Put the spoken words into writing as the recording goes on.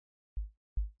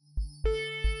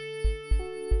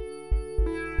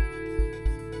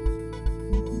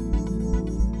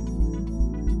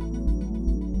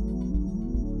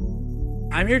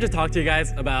I'm here to talk to you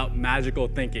guys about magical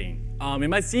thinking. It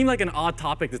might seem like an odd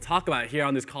topic to talk about here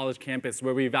on this college campus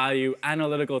where we value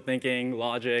analytical thinking,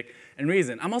 logic, and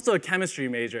reason. I'm also a chemistry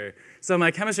major, so my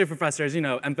chemistry professors,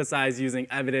 emphasize using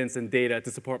evidence and data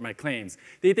to support my claims.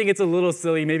 They think it's a little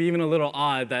silly, maybe even a little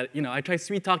odd that, I try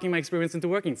sweet-talking my experience into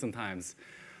working sometimes.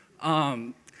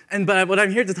 But what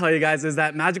I'm here to tell you guys is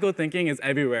that magical thinking is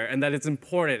everywhere and that it's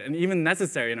important and even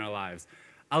necessary in our lives.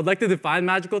 I would like to define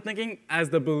magical thinking as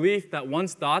the belief that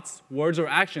one's thoughts, words, or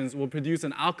actions will produce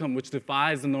an outcome which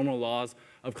defies the normal laws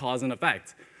of cause and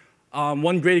effect.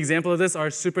 One great example of this are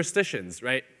superstitions,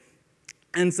 right?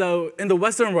 And so in the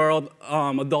Western world,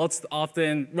 adults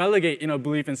often relegate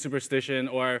belief in superstition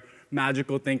or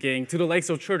magical thinking to the likes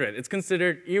of children. It's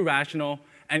considered irrational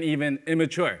and even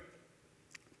immature.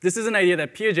 This is an idea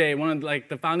that Piaget, one of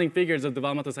the founding figures of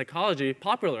developmental psychology,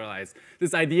 popularized,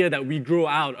 this idea that we grew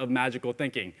out of magical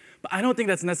thinking. But I don't think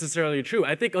that's necessarily true.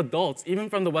 I think adults, even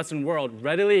from the Western world,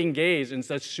 readily engage in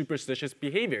such superstitious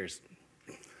behaviors.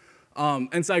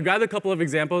 And so I grabbed a couple of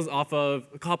examples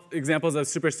of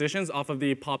superstitions off of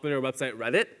the popular website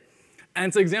Reddit.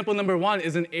 And so example number one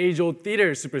is an age-old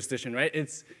theater superstition, right?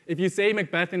 It's if you say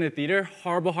Macbeth in a theater,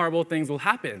 horrible, horrible things will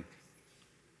happen.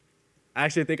 I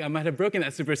actually think I might have broken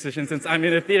that superstition since I'm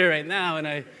in a theater right now, and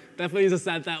I definitely just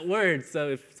said that word, so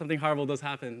if something horrible does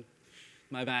happen,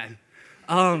 my bad.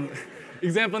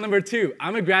 Example number two,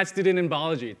 I'm a grad student in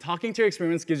biology. Talking to your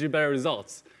experiments gives you better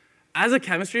results. As a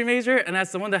chemistry major, and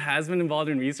as someone that has been involved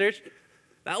in research,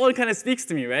 that one kind of speaks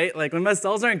to me, right? Like when my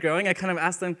cells aren't growing, I kind of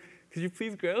ask them, could you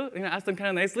please grow? Ask them kind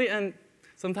of nicely, and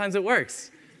sometimes it works.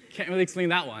 Can't really explain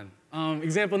that one.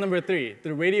 Example number three,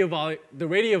 the radio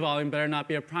volume better not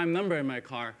be a prime number in my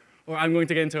car, or I'm going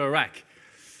to get into a wreck.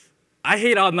 I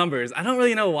hate odd numbers. I don't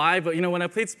really know why, but when I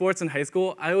played sports in high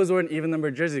school, I always wore an even number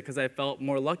jersey because I felt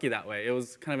more lucky that way. It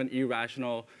was kind of an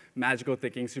irrational, magical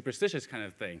thinking, superstitious kind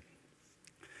of thing.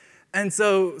 And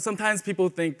so sometimes people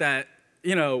think that,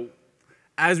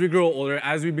 as we grow older,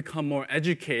 as we become more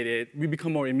educated, we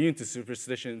become more immune to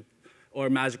superstition or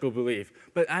magical belief.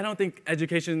 But I don't think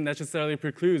education necessarily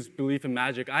precludes belief in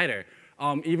magic either.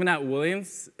 Even at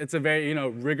Williams, it's a very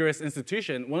rigorous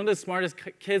institution. One of the smartest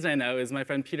kids I know is my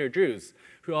friend Peter Drews,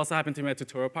 who also happened to be my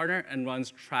tutorial partner and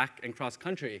runs track and cross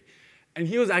country. And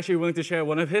he was actually willing to share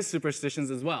one of his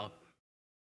superstitions as well.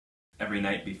 Every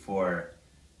night before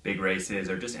big races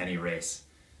or just any race,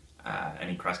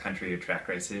 any cross country or track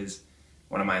races,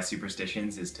 one of my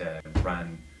superstitions is to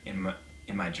run in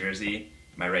my jersey,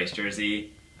 my race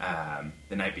jersey,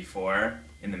 the night before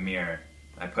in the mirror.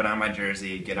 I put on my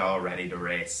jersey, get all ready to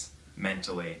race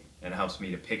mentally. And it helps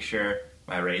me to picture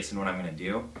my race and what I'm going to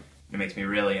do. It makes me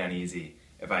really uneasy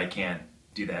if I can't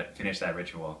do that, finish that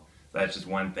ritual. So that's just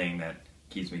one thing that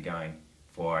keeps me going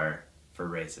for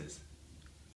races.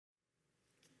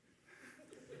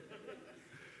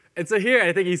 And so here,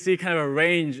 I think you see kind of a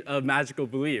range of magical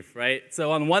belief, right?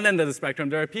 So on one end of the spectrum,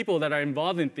 there are people that are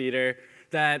involved in theater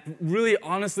that really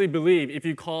honestly believe if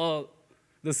you call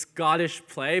the Scottish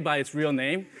play by its real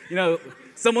name,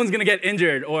 someone's going to get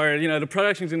injured, or the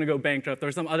production's going to go bankrupt,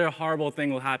 or some other horrible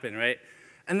thing will happen, right?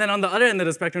 And then on the other end of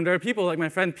the spectrum, there are people like my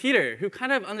friend Peter who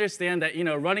kind of understand that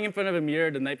running in front of a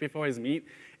mirror the night before his meet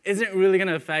isn't really going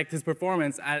to affect his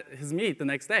performance at his meet the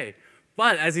next day.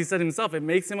 But as he said himself, it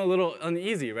makes him a little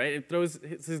uneasy, right? It throws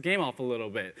his game off a little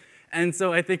bit. And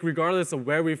so I think regardless of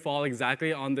where we fall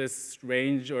exactly on this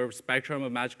range or spectrum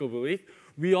of magical belief,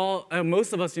 we all,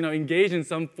 most of us, engage in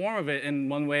some form of it in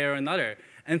one way or another.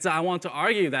 And so I want to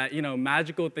argue that,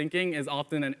 magical thinking is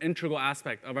often an integral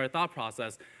aspect of our thought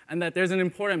process, and that there's an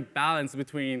important balance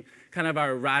between kind of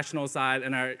our rational side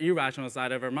and our irrational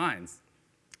side of our minds.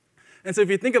 And so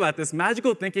if you think about this,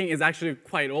 magical thinking is actually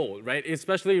quite old, right?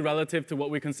 Especially relative to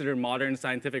what we consider modern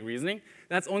scientific reasoning.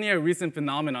 That's only a recent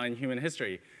phenomenon in human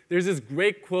history. There's this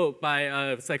great quote by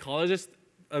a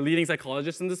leading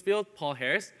psychologist in this field, Paul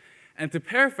Harris. And to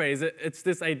paraphrase it, it's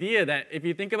this idea that if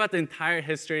you think about the entire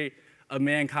history of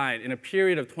mankind in a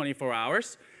period of 24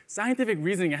 hours, scientific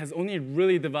reasoning has only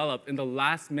really developed in the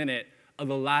last minute of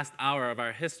the last hour of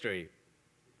our history.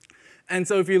 And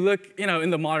so if you look in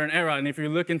the modern era, and if you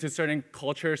look into certain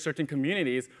cultures, certain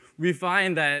communities, we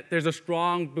find that there's a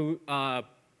strong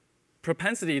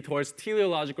propensity towards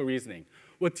teleological reasoning.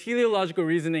 What teleological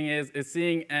reasoning is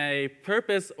seeing a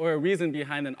purpose or a reason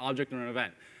behind an object or an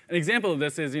event. An example of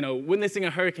this is, witnessing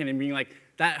a hurricane and being like,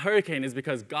 that hurricane is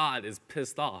because God is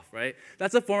pissed off, right?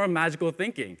 That's a form of magical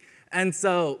thinking. And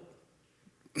so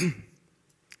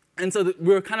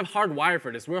we're kind of hardwired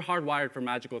for this. We're hardwired for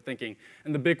magical thinking.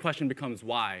 And the big question becomes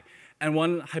why. And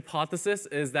one hypothesis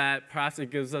is that perhaps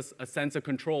it gives us a sense of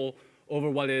control over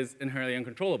what is inherently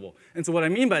uncontrollable. And so what I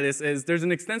mean by this is there's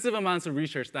an extensive amount of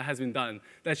research that has been done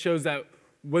that shows that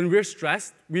when we're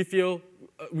stressed,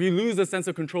 we lose the sense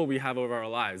of control we have over our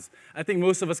lives. I think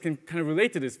most of us can kind of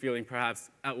relate to this feeling, perhaps,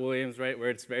 at Williams, right, where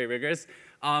it's very rigorous,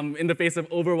 in the face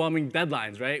of overwhelming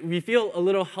deadlines, right? We feel a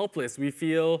little helpless. We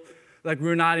feel like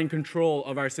we're not in control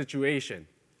of our situation.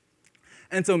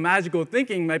 And so magical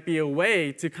thinking might be a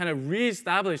way to kind of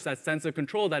reestablish that sense of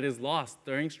control that is lost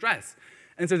during stress.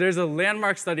 And so there's a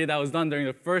landmark study that was done during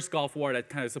the first Gulf War that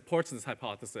kind of supports this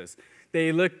hypothesis.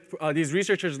 These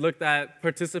researchers looked at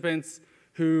participants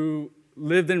who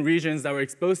lived in regions that were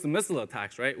exposed to missile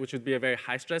attacks, right, which would be a very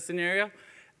high-stress scenario.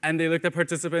 And they looked at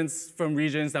participants from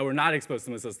regions that were not exposed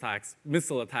to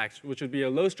missile attacks, which would be a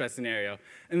low-stress scenario.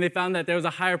 And they found that there was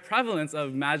a higher prevalence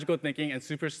of magical thinking and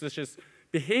superstitious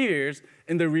behaviors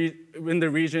in the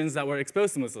regions that were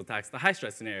exposed to missile attacks, the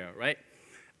high-stress scenario, right?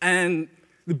 And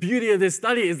the beauty of this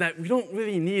study is that we don't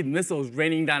really need missiles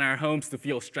raining down our homes to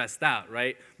feel stressed out,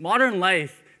 right? Modern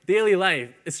life, daily life,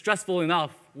 is stressful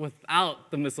enough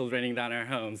without the missiles raining down our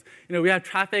homes. You know, we have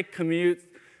traffic, commute,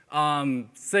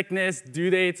 sickness, due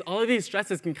dates. All of these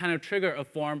stresses can kind of trigger a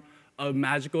form of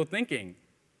magical thinking.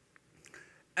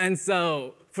 And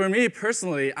so for me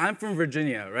personally, I'm from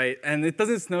Virginia, right? And it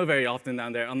doesn't snow very often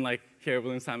down there, unlike here in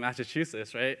Williamstown,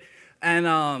 Massachusetts, right?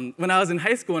 And when I was in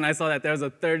high school and I saw that there was a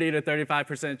 30 to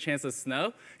 35% chance of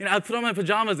snow, you know, I'd put on my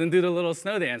pajamas and do the little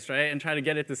snow dance, right, and try to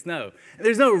get it to snow. And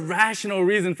there's no rational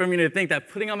reason for me to think that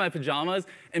putting on my pajamas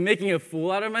and making a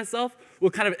fool out of myself will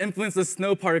kind of influence the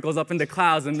snow particles up into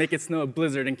clouds and make it snow a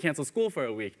blizzard and cancel school for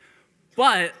a week.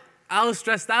 But I was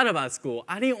stressed out about school.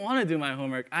 I didn't want to do my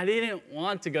homework. I didn't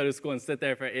want to go to school and sit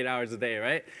there for 8 hours a day,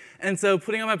 right? And so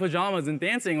putting on my pajamas and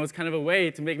dancing was kind of a way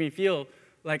to make me feel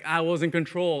like I was in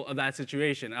control of that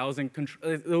situation. I was in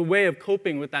control, a way of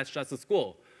coping with that stress of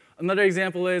school. Another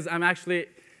example is I'm actually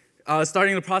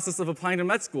starting the process of applying to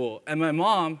med school, and my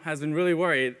mom has been really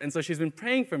worried, and so she's been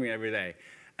praying for me every day.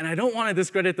 And I don't want to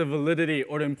discredit the validity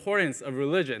or the importance of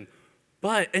religion,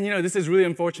 and you know, this is really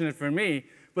unfortunate for me,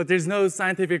 but there's no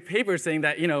scientific paper saying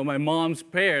that, you know, my mom's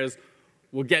prayers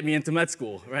will get me into med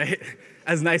school, right?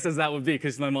 As nice as that would be,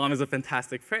 because my mom is a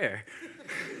fantastic prayer.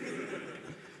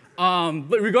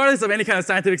 But regardless of any kind of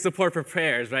scientific support for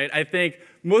prayers, right, I think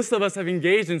most of us have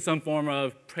engaged in some form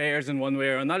of prayers in one way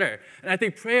or another. And I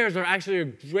think prayers are actually a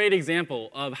great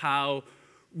example of how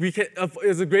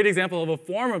is a great example of a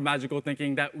form of magical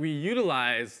thinking that we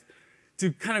utilize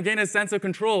to kind of gain a sense of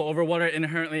control over what are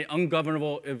inherently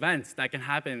ungovernable events that can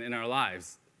happen in our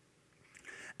lives.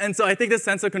 And so I think this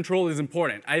sense of control is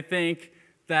important. I think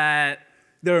that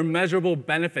there are measurable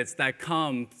benefits that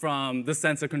come from the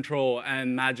sense of control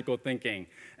and magical thinking.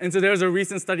 And so there was a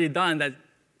recent study done that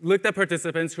looked at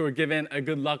participants who were given a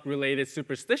good luck-related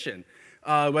superstition,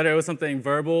 whether it was something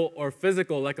verbal or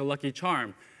physical, like a lucky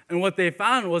charm. And what they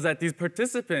found was that these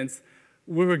participants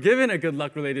who were given a good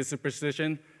luck-related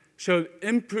superstition showed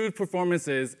improved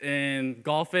performances in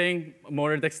golfing,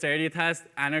 motor dexterity tests,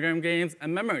 anagram games,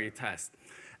 and memory tests.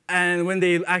 And when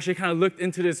they actually kind of looked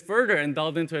into this further and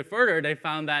delved into it further, they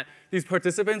found that these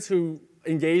participants who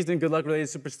engaged in good luck-related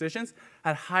superstitions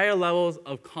had higher levels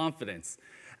of confidence.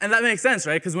 And that makes sense,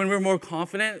 right? Because when we're more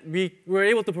confident, we're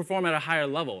able to perform at a higher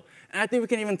level. And I think we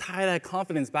can even tie that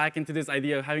confidence back into this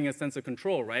idea of having a sense of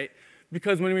control, right?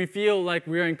 Because when we feel like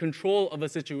we're in control of a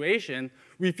situation,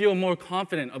 we feel more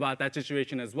confident about that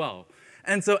situation as well.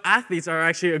 And so athletes are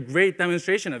actually a great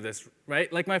demonstration of this,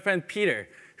 right? Like my friend Peter,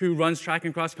 who runs track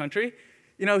and cross country,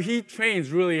 you know, he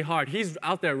trains really hard. He's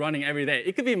out there running every day.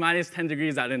 It could be minus 10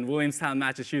 degrees out in Williamstown,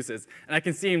 Massachusetts, and I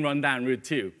can see him run down Route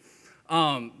 2.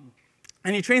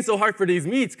 And he trains so hard for these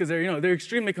meets because they're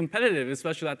extremely competitive,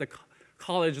 especially at the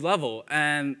college level.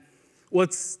 And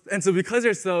so because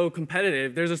they're so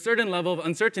competitive, there's a certain level of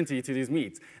uncertainty to these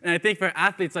meets. And I think for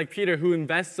athletes like Peter, who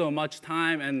invest so much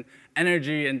time and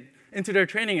energy into their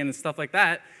training and stuff like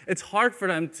that, it's hard for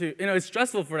them to, it's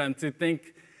stressful for them to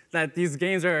think that these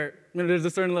games are, there's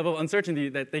a certain level of uncertainty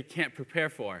that they can't prepare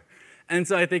for. And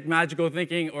so I think magical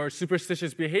thinking or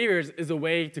superstitious behaviors is a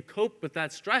way to cope with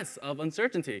that stress of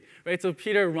uncertainty, right? So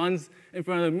Peter runs in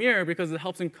front of the mirror because it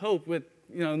helps him cope with,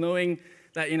 knowing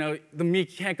that, the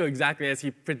meet can't go exactly as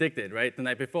he predicted, right, the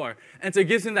night before. And so it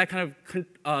gives him that kind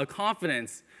of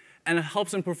confidence, and it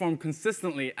helps him perform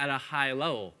consistently at a high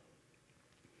level.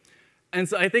 And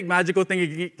so I think magical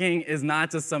thinking is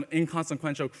not just some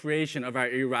inconsequential creation of our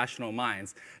irrational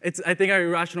minds. I think our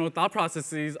irrational thought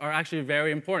processes are actually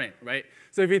very important, right?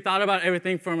 So if we thought about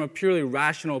everything from a purely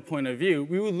rational point of view,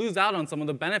 we would lose out on some of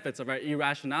the benefits of our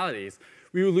irrationalities.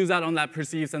 We would lose out on that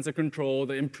perceived sense of control,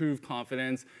 the improved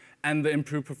confidence, and the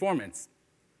improved performance.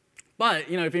 But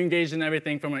if you engage in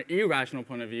everything from an irrational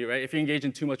point of view, right? If you engage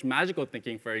in too much magical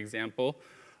thinking, for example,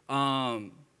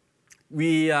 well,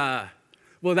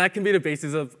 that can be the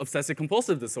basis of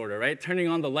obsessive-compulsive disorder, right? Turning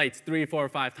on the lights 3, 4, or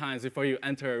 5 times before you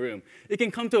enter a room. It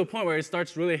can come to a point where it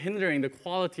starts really hindering the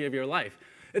quality of your life.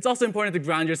 It's also important to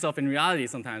ground yourself in reality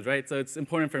sometimes, right? So it's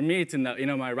important for me to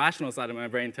know, my rational side of my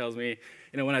brain tells me,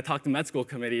 when I talk to med school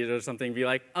committees or something, be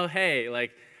like, oh, hey,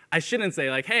 like, I shouldn't say,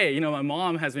 like, hey, my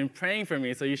mom has been praying for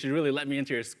me, so you should really let me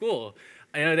into your school.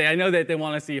 I know that they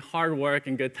want to see hard work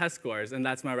and good test scores, and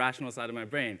that's my rational side of my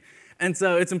brain. And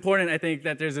so it's important, I think,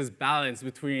 that there's this balance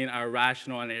between our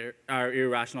rational and our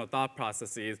irrational thought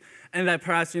processes, and that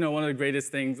perhaps, one of the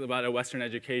greatest things about a Western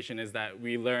education is that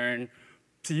we learn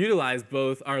to utilize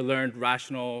both our learned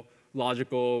rational,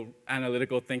 logical,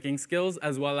 analytical thinking skills,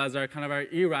 as well as our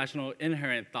irrational,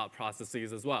 inherent thought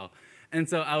processes as well. And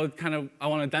so I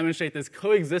want to demonstrate this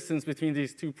coexistence between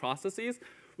these two processes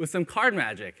with some card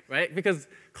magic, right? Because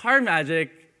card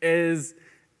magic is,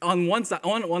 on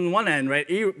one end, right,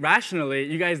 irrationally,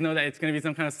 you guys know that it's going to be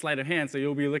some kind of sleight of hand, so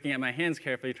you'll be looking at my hands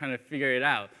carefully, trying to figure it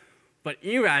out. But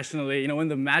irrationally, when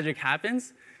the magic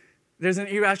happens, there's an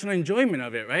irrational enjoyment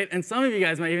of it, right? And some of you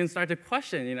guys might even start to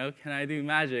question, can I do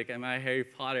magic? Am I Harry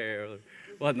Potter or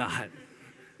whatnot?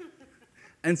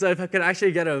 And so if I could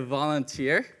actually get a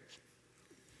volunteer.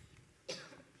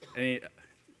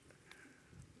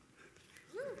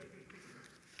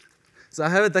 So I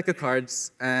have a deck of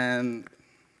cards, and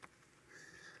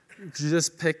could you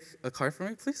just pick a card for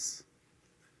me, please?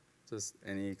 Just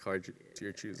any card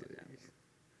you're choosing.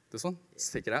 This one? Let's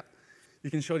take it out.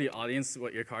 You can show the audience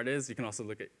what your card is. You can also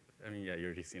look at, yeah, you've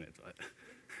already seen it. But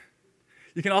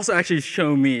you can also actually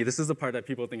show me. This is the part that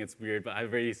people think it's weird, but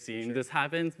I've already seen this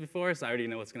happen before, so I already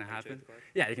know what's going to happen.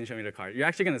 Yeah, you can show me the card. You're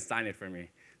actually going to sign it for me,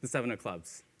 the 7 of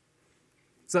clubs.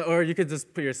 So, or you could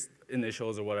just put your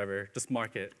initials or whatever. Just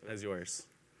mark it as yours.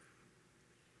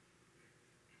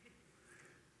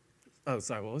 Oh,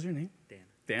 sorry, what was your name? Dan.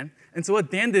 Dan? And so what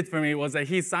Dan did for me was that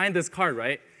he signed this card,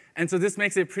 right? And so this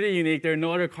makes it pretty unique. There are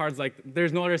no other cards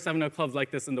there's no other 7 of clubs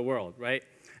like this in the world, right?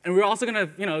 And we're also going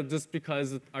to, just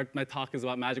because my talk is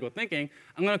about magical thinking,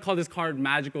 I'm going to call this card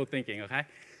magical thinking, okay?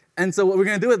 And so what we're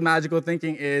going to do with magical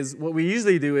thinking is, what we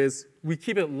usually do is we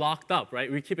keep it locked up, right?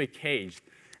 We keep it caged.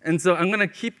 And so I'm going to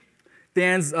keep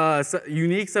Dan's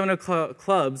unique 7 of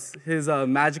clubs, his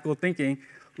magical thinking,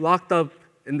 locked up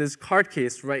in this card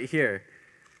case right here.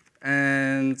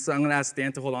 And so I'm going to ask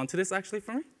Dan to hold on to this actually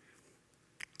for me.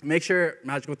 Make sure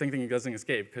magical thinking doesn't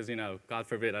escape, because, God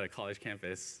forbid, at a college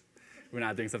campus, we're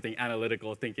not doing something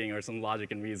analytical thinking or some logic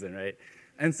and reason, right?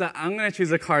 And so I'm going to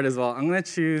choose a card as well. I'm going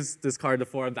to choose this card, the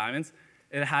 4 of diamonds.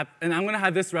 And I'm going to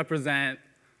have this represent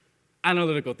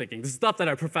analytical thinking, the stuff that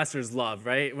our professors love,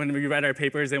 right? When we write our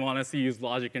papers, they want us to use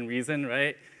logic and reason,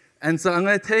 right? And so I'm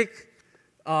going to take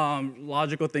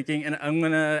logical thinking, and I'm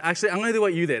going to do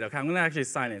what you did, okay? I'm going to actually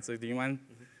sign it, so do you mind?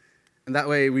 Mm-hmm. And that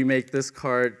way we make this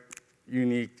card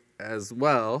unique as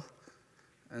well.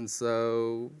 And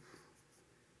so,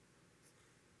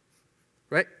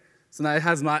 right? So now it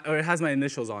has my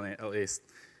initials on it, at least.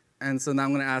 And so now I'm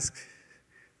going to ask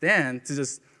Dan to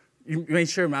just, you make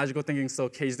sure magical thinking is still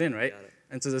caged in, right?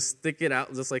 And so just stick it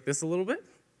out just like this a little bit.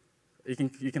 You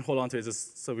can hold on to it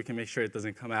just so we can make sure it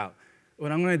doesn't come out.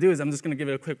 What I'm going to do is I'm just going to give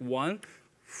it a quick 1.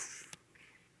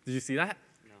 Did you see that?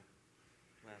 No.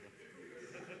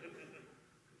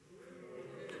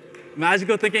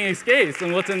 Magical thinking escapes,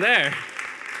 and what's in there?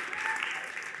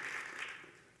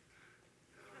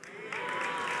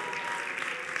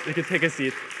 You can take a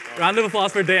seat. Round of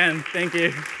applause for Dan. Thank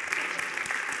you.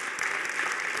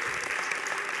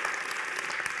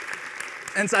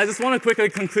 And so I just want to quickly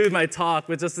conclude my talk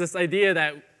with just this idea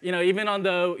that, even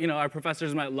although, our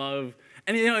professors might love,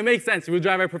 and, it makes sense. We would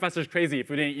drive our professors crazy if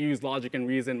we didn't use logic and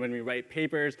reason when we write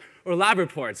papers or lab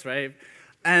reports, right?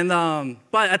 And,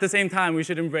 but at the same time, we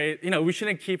should embrace, we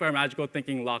shouldn't keep our magical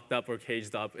thinking locked up or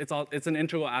caged up. It's an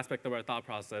integral aspect of our thought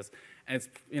process, and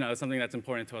it's, something that's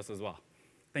important to us as well.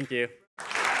 Thank you.